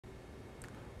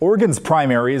Oregon's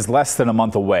primary is less than a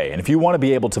month away, and if you want to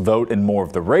be able to vote in more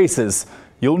of the races,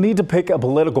 you'll need to pick a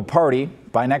political party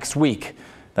by next week.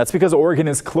 That's because Oregon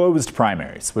has closed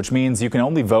primaries, which means you can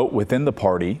only vote within the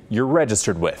party you're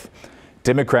registered with.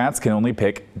 Democrats can only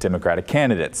pick Democratic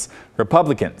candidates.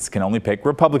 Republicans can only pick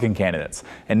Republican candidates,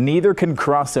 and neither can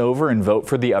cross over and vote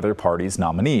for the other party's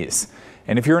nominees.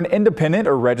 And if you're an independent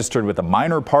or registered with a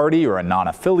minor party or a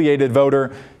non-affiliated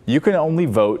voter, you can only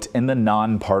vote in the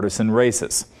nonpartisan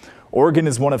races. Oregon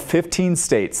is one of 15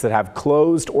 states that have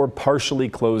closed or partially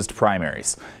closed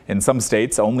primaries. In some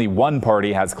states, only one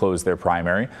party has closed their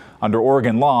primary. Under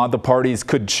Oregon law, the parties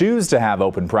could choose to have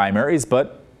open primaries,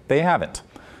 but they haven't.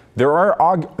 There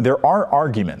are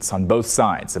arguments on both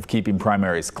sides of keeping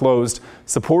primaries closed.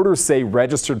 Supporters say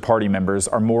registered party members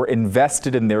are more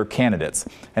invested in their candidates,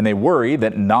 and they worry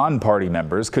that non-party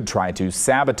members could try to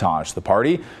sabotage the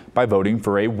party by voting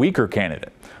for a weaker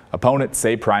candidate. Opponents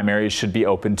say primaries should be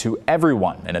open to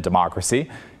everyone in a democracy,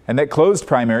 and that closed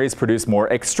primaries produce more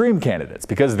extreme candidates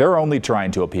because they're only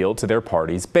trying to appeal to their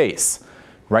party's base.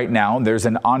 Right now, there's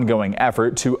an ongoing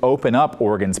effort to open up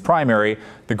Oregon's primary.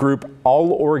 The group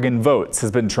All Oregon Votes has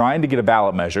been trying to get a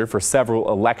ballot measure for several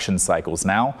election cycles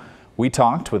now. We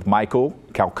talked with Michael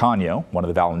Calcagno, one of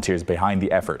the volunteers behind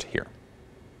the effort here.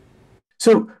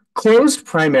 So closed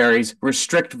primaries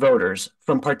restrict voters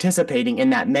from participating in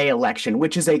that May election,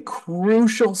 which is a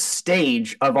crucial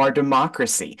stage of our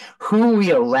democracy. Who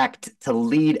we elect to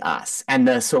lead us and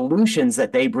the solutions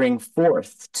that they bring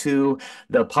forth to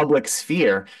the public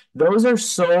sphere, those are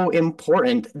so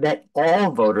important that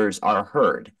all voters are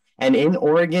heard. And in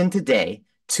Oregon today,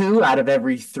 2 out of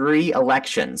every 3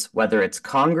 elections, whether it's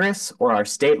Congress or our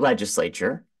state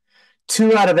legislature,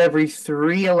 2 out of every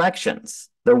 3 elections,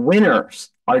 the winners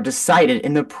are decided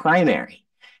in the primary.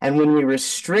 And when we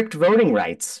restrict voting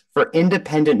rights for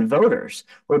independent voters,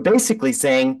 we're basically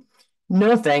saying,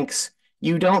 no thanks,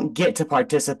 you don't get to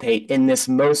participate in this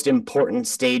most important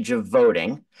stage of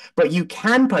voting, but you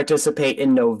can participate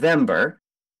in November.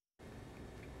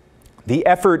 The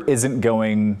effort isn't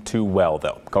going too well,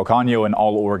 though. Calcagno and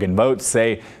All Oregon Votes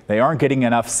say they aren't getting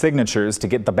enough signatures to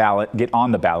get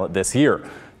on the ballot this year.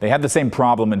 They had the same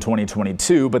problem in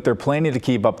 2022, but they're planning to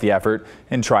keep up the effort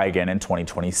and try again in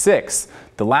 2026.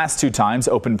 The last 2 times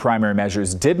open primary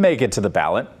measures did make it to the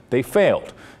ballot, they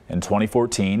failed in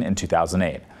 2014 and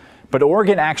 2008. But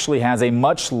Oregon actually has a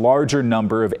much larger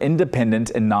number of independent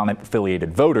and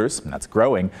non-affiliated voters, and that's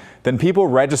growing, than people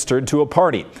registered to a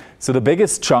party. So the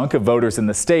biggest chunk of voters in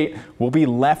the state will be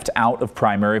left out of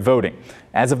primary voting.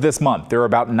 As of this month, there are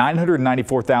about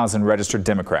 994,000 registered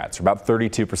Democrats, or about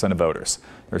 32% of voters.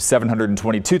 There's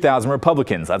 722,000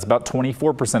 Republicans, that's about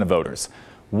 24% of voters.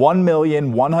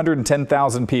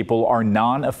 1,110,000 people are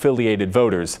non-affiliated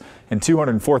voters, and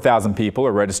 204,000 people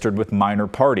are registered with minor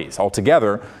parties.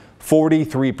 Altogether,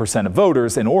 43% of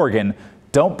voters in Oregon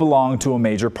don't belong to a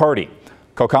major party.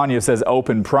 Calcagno says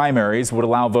open primaries would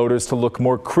allow voters to look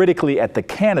more critically at the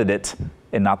candidate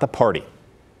and not the party.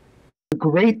 The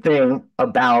great thing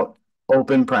about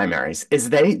open primaries is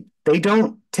they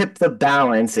don't tip the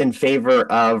balance in favor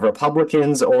of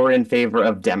Republicans or in favor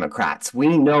of Democrats.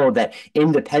 We know that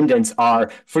independents are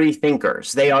free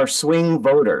thinkers. They are swing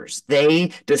voters.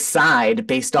 They decide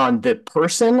based on the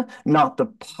person, not the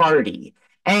party.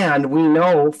 And we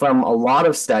know from a lot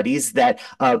of studies that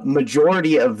a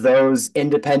majority of those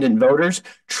independent voters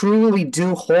truly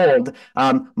do hold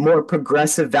more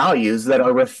progressive values that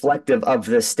are reflective of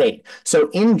the state.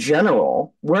 So in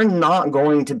general, we're not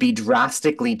going to be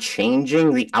drastically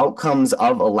changing the outcomes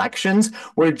of elections.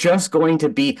 We're just going to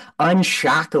be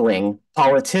unshackling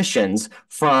politicians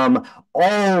from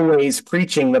always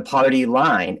preaching the party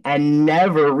line and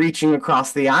never reaching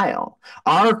across the aisle.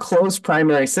 Our closed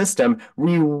primary system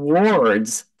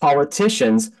rewards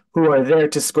politicians who are there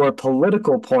to score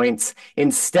political points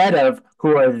instead of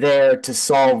who are there to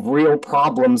solve real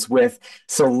problems with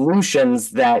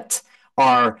solutions that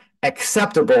are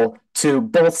acceptable to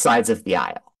both sides of the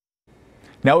aisle.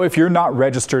 Now, if you're not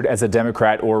registered as a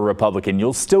Democrat or a Republican,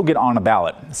 you'll still get on a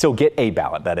ballot. Still get a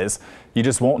ballot, that is. You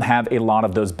just won't have a lot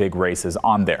of those big races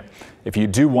on there. If you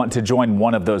do want to join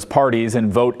one of those parties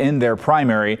and vote in their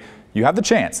primary, you have the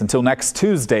chance until next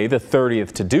Tuesday, the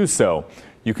 30th, to do so.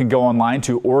 You can go online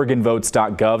to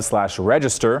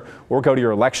oregonvotes.gov/register or go to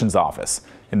your elections office.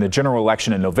 In the general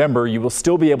election in November, you will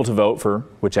still be able to vote for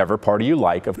whichever party you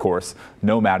like, of course,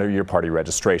 no matter your party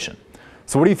registration.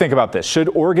 So what do you think about this? Should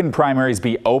Oregon primaries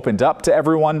be opened up to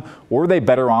everyone, or are they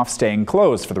better off staying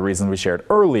closed for the reasons we shared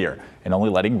earlier and only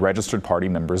letting registered party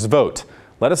members vote?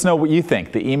 Let us know what you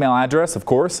think. The email address, of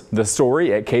course,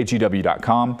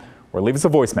 thestory@kgw.com, or leave us a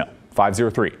voicemail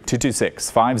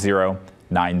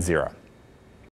 503-226-5090.